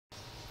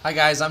Hi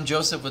guys, I'm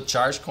Joseph with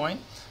Charg,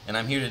 and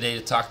I'm here today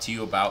to talk to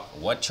you about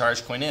what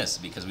Charg is,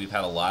 because we've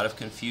had a lot of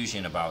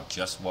confusion about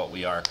just what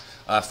we are.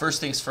 First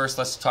things first,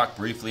 let's talk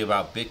briefly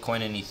about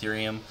Bitcoin and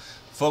Ethereum.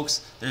 Folks,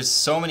 there's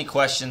so many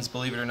questions,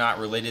 believe it or not,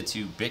 related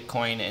to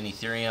Bitcoin and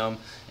Ethereum,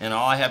 and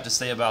all I have to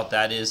say about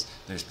that is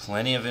there's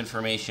plenty of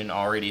information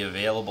already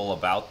available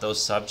about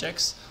those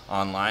subjects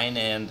online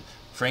and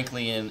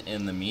frankly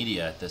in the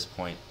media at this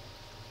point.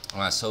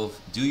 So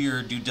do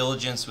your due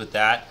diligence with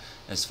that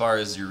as far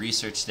as your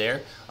research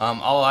there.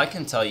 All I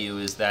can tell you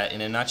is that in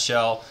a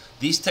nutshell,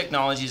 these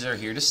technologies are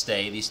here to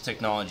stay. These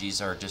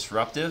technologies are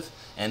disruptive,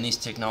 and these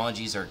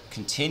technologies are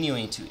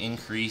continuing to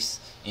increase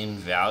in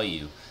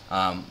value.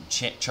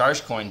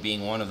 Charg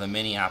being one of the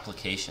many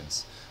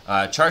applications.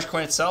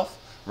 Charg itself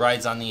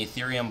rides on the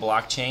Ethereum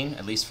blockchain,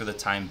 at least for the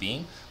time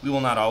being. We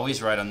will not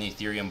always ride on the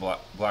Ethereum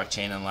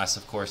blockchain unless,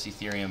 of course,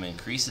 Ethereum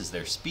increases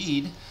their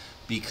speed,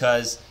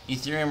 because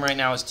Ethereum right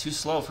now is too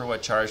slow for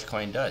what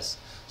Charg does.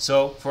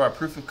 So for our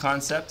proof of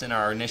concept and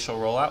our initial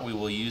rollout, we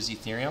will use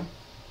Ethereum,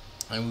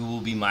 and we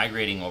will be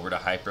migrating over to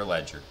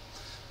Hyperledger.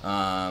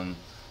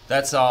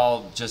 That's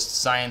all just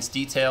science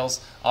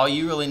details. All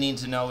you really need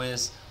to know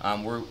is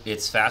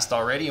it's fast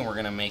already, and we're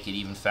going to make it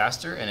even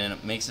faster, and then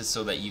it makes it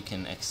so that you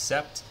can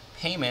accept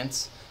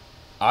payments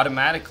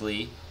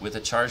automatically with a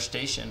charge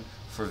station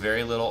for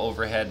very little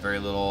overhead, very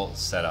little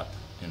setup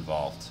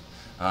involved.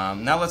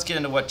 Now let's get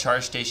into what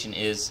charge station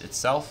is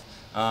itself.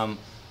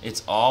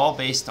 It's all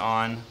based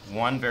on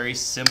one very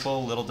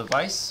simple little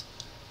device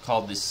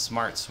called the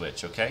smart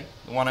switch. Okay,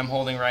 the one I'm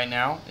holding right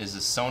now is a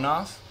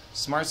Sonoff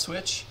smart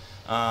switch,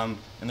 and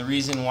the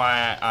reason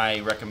why I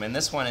recommend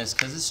this one is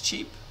because it's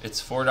cheap.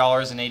 It's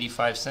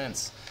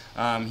 $4.85.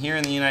 Here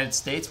in the United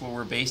States, where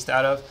we're based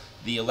out of,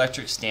 the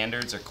electric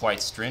standards are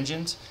quite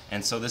stringent,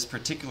 and so this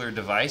particular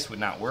device would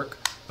not work.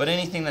 But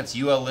anything that's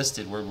UL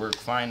listed would work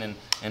fine,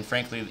 and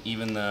frankly,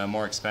 even the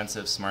more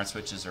expensive smart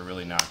switches are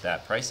really not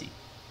that pricey.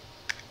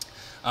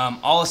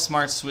 All a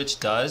smart switch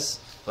does,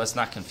 let's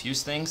not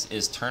confuse things,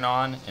 is turn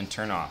on and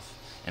turn off.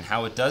 And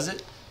how it does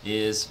it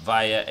is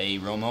via a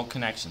remote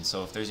connection.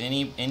 So if there's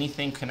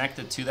anything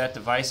connected to that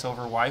device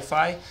over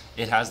Wi-Fi,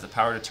 it has the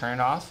power to turn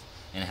it off,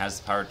 and it has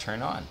the power to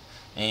turn on.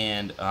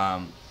 And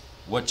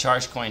what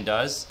Charg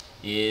does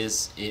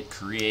is it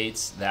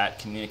creates that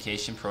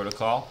communication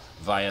protocol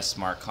via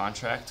smart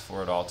contract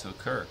for it all to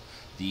occur.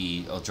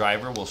 The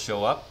driver will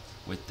show up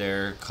with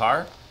their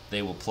car,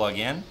 they will plug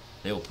in,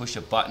 they will push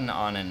a button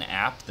on an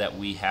app that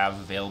we have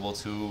available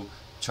to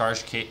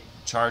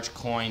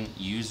Charg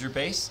user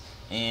base,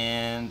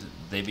 and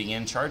they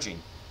begin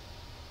charging.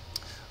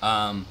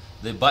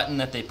 The button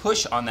that they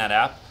push on that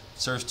app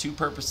serves two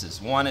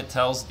purposes. One, it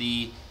tells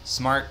the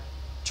smart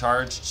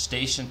charge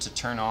station to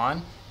turn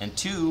on, and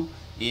two,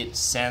 it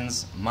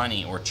sends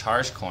money or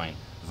Charg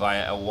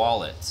via a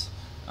wallet.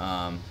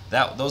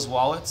 Those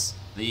wallets,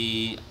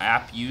 the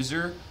app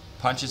user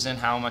punches in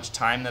how much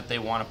time that they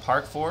want to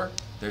park for.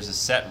 There's a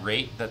set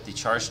rate that the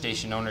charge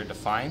station owner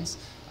defines,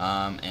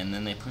 and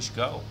then they push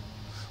go.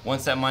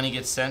 Once that money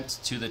gets sent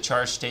to the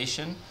charge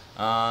station,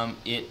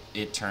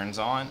 it turns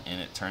on,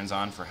 and it turns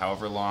on for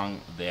however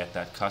long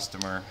that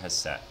customer has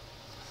set.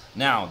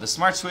 Now, the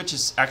smart switch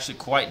is actually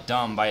quite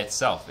dumb by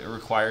itself. It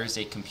requires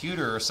a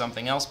computer or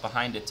something else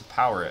behind it to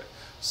power it.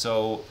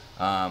 So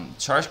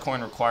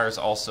Charg requires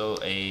also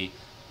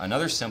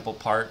another simple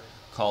part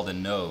called a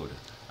node.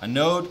 A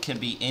node can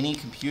be any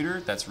computer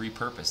that's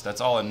repurposed.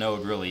 That's all a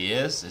node really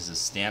is a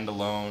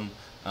standalone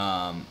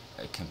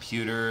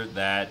computer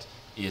that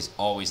is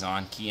always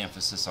on. Key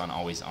emphasis on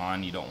always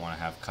on. You don't want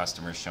to have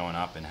customers showing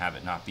up and have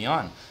it not be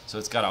on. So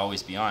it's got to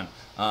always be on.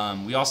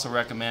 We also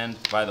recommend,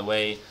 by the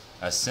way,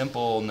 a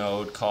simple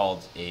node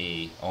called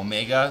a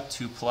Omega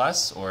 2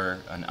 Plus or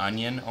an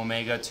Onion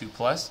Omega 2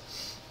 Plus,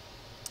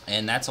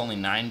 and that's only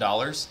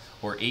 $9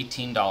 or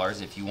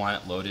 $18 if you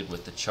want it loaded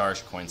with the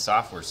Charg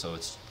software. So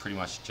it's pretty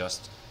much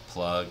just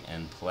plug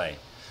and play,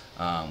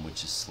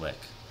 which is slick.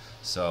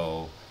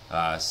 So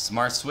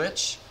smart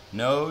switch,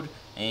 node,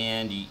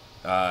 and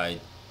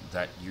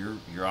that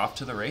you're off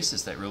to the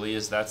races. That really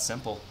is that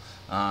simple.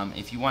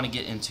 If you want to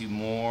get into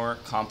more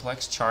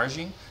complex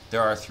charging,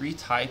 there are three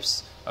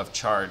types of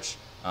charge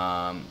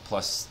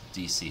plus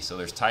DC. So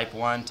there's type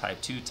 1,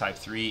 type 2, type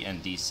 3,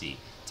 and DC.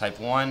 Type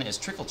 1 is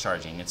trickle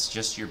charging. It's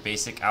just your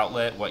basic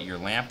outlet, what your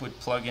lamp would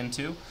plug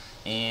into,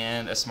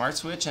 and a smart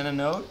switch and a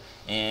node,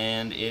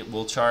 and it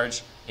will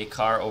charge a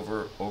car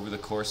over the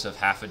course of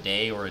half a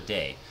day or a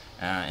day.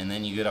 And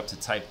then you get up to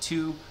type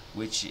 2,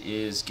 which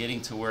is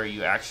getting to where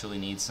you actually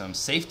need some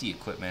safety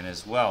equipment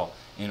as well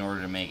in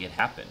order to make it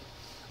happen.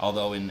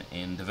 Although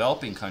in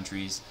developing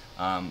countries,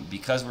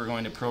 because we're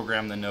going to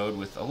program the node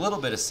with a little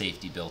bit of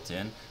safety built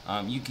in,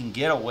 you can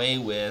get away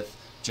with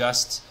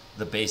just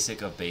the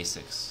basic of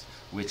basics,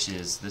 which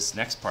is this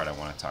next part I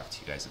want to talk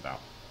to you guys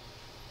about.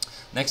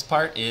 Next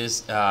part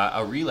is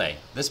a relay.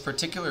 This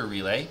particular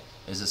relay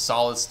is a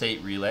solid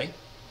state relay,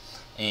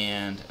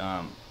 and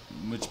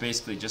which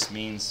basically just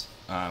means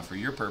for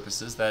your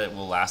purposes that it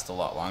will last a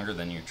lot longer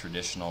than your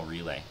traditional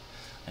relay.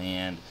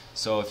 And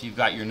so if you've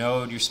got your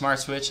node, your smart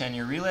switch, and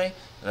your relay,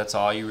 that's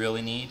all you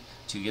really need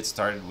to get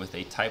started with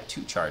a Type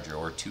 2 charger,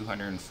 or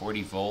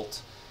 240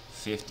 volt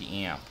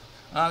 50 amp.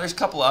 There's a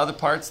couple of other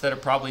parts that are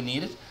probably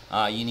needed.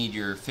 You need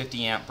your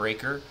 50 amp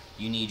breaker,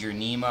 you need your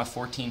NEMA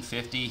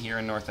 1450 here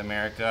in North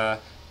America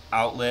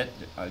outlet,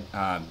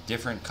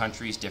 different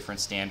countries, different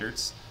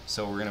standards.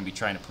 So we're going to be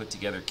trying to put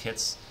together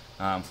kits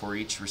for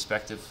each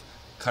respective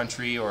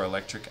country or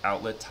electric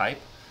outlet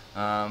type.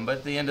 But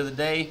at the end of the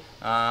day,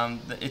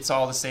 it's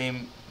all the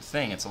same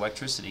thing. It's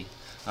electricity.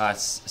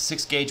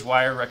 6-gauge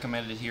wire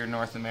recommended here in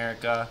North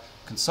America.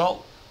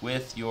 Consult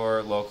with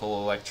your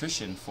local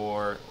electrician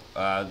for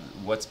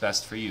what's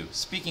best for you.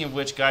 Speaking of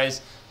which,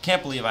 guys,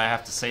 can't believe I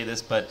have to say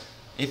this, but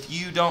if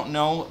you don't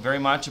know very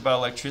much about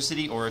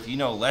electricity, or if you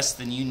know less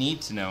than you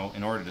need to know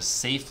in order to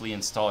safely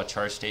install a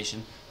charge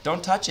station,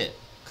 don't touch it.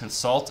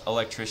 Consult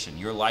electrician.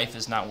 Your life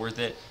is not worth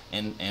it,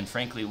 and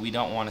frankly, we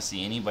don't want to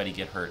see anybody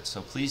get hurt.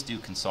 So please do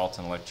consult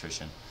an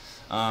electrician.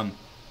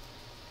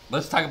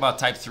 Let's talk about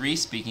Type 3,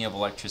 speaking of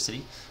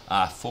electricity.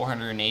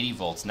 480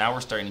 volts. Now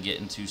we're starting to get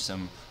into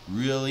some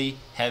really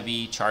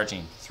heavy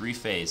charging,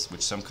 3-phase,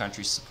 which some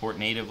countries support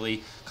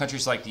natively.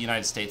 Countries like the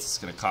United States, it's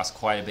going to cost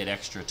quite a bit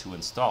extra to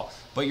install.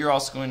 But you're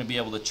also going to be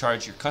able to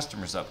charge your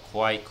customers up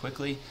quite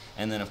quickly.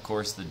 And then, of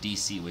course, the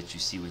DC, which you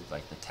see with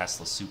like the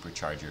Tesla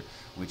supercharger,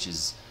 which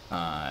is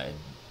a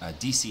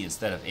DC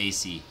instead of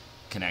AC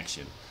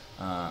connection.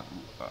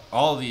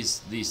 All of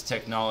these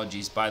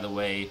technologies, by the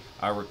way,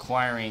 are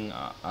requiring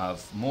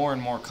of more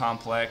and more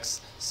complex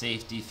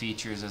safety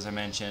features, as I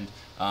mentioned.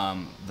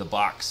 The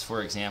box,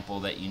 for example,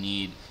 that you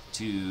need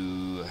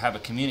to have a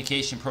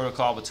communication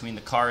protocol between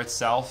the car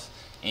itself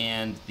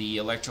and the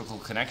electrical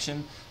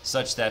connection,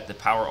 such that the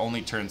power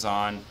only turns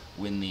on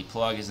when the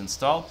plug is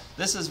installed.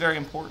 This is very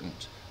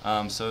important.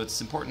 So it's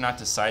important not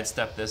to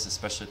sidestep this,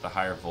 especially at the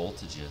higher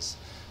voltages.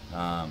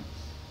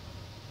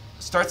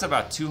 Starts at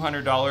about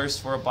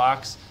 $200 for a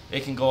box.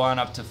 It can go on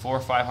up to $400 or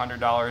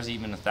 $500,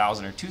 even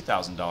 $1,000 or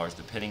 $2,000,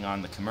 depending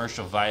on the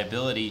commercial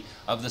viability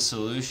of the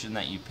solution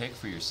that you pick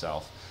for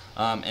yourself.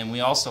 And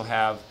we also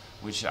have,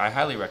 which I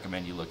highly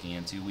recommend you looking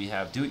into, we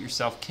have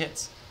do-it-yourself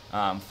kits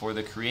for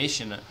the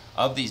creation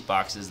of these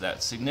boxes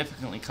that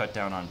significantly cut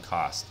down on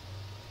cost.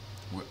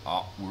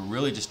 We're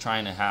really just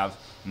trying to have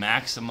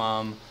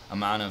maximum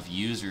amount of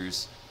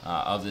users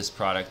of this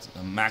product,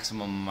 a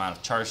maximum amount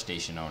of charge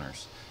station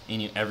owners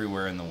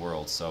everywhere in the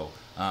world. So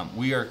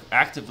we are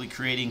actively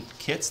creating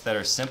kits that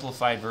are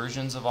simplified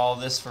versions of all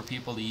of this for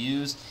people to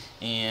use,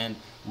 and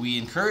we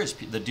encourage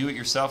the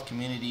do-it-yourself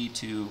community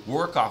to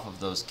work off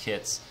of those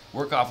kits,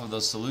 work off of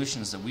those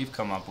solutions that we've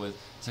come up with,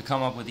 to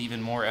come up with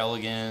even more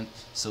elegant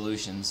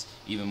solutions,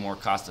 even more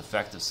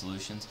cost-effective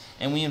solutions.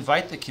 And we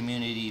invite the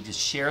community to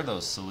share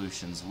those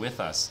solutions with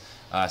us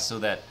so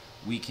that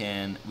we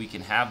can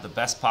have the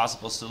best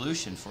possible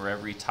solution for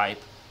every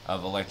type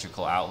of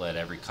electrical outlet,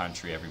 every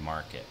country, every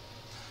market.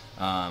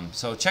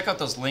 So check out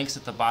those links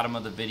at the bottom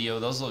of the video.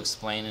 Those will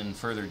explain in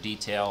further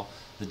detail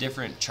the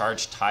different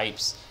charge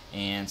types,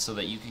 and so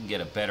that you can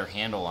get a better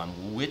handle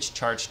on which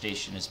charge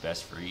station is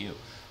best for you.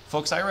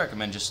 Folks, I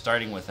recommend just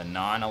starting with a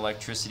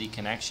non-electricity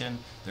connection.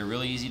 They're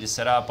really easy to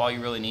set up. All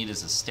you really need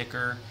is a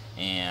sticker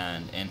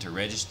and to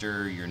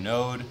register your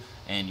node,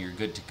 and you're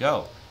good to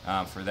go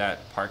for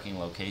that parking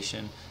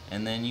location.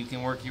 And then you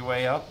can work your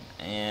way up,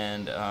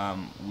 and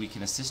we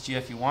can assist you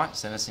if you want.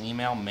 Send us an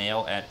email,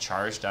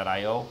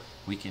 mail@charg.io.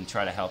 We can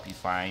try to help you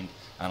find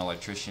an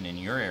electrician in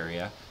your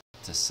area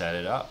to set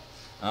it up.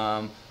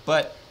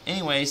 But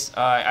anyways,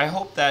 I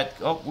hope that,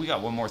 oh, we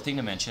got one more thing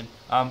to mention.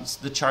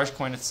 The Charge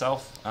coin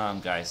itself,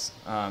 guys.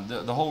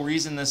 The whole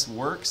reason this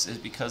works is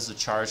because the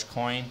Charge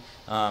coin,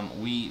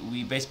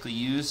 we basically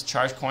use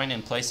Charge coin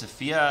in place of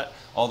fiat,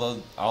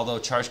 although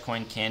Charge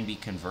coin can be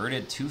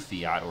converted to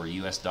fiat or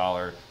US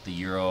dollar, the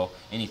euro,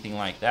 anything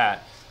like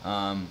that.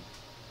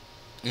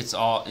 It's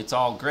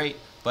all great,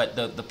 but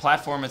the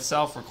platform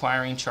itself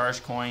requiring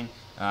Charge coin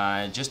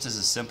just as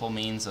a simple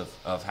means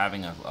of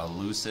having a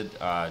lucid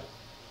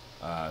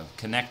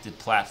connected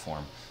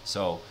platform.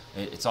 So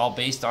it's all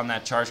based on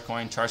that Charge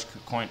coin. Charge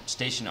coin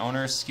station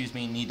owners,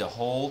 need to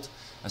hold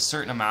a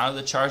certain amount of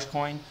the Charge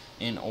coin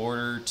in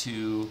order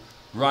to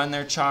run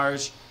their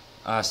charge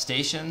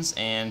stations,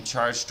 and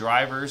charge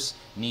drivers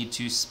need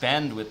to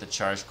spend with the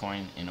Charge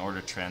coin in order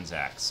to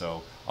transact.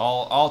 So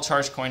all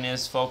Charge coin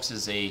is, folks,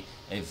 is a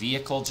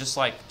vehicle just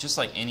like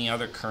any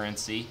other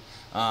currency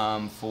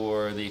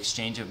for the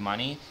exchange of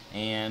money,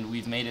 and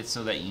we've made it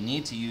so that you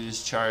need to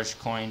use Charge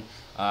coin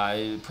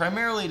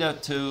primarily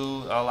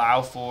to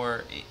allow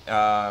for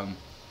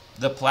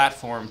the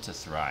platform to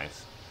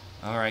thrive.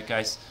 All right,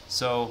 guys.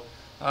 So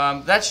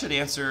that should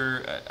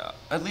answer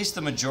at least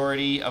the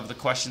majority of the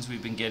questions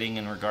we've been getting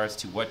in regards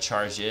to what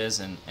Charge is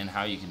and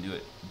how you can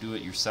do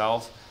it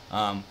yourself.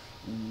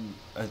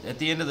 At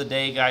the end of the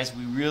day, guys,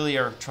 we really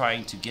are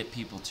trying to get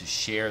people to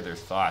share their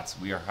thoughts.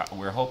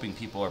 We're hoping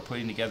people are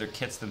putting together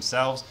kits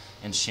themselves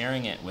and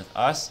sharing it with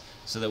us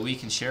so that we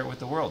can share it with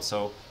the world.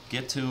 So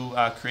get to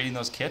creating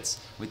those kits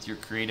with your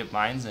creative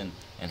minds and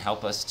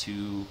help us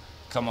to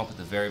come up with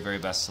the very, very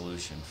best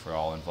solution for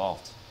all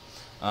involved.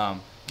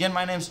 Again,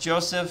 my name's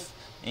Joseph,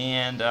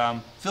 and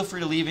feel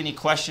free to leave any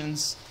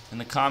questions in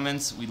the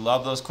comments. We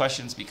love those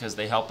questions because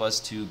they help us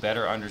to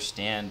better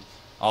understand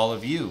all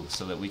of you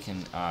so that we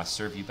can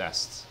serve you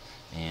best.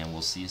 And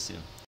we'll see you soon.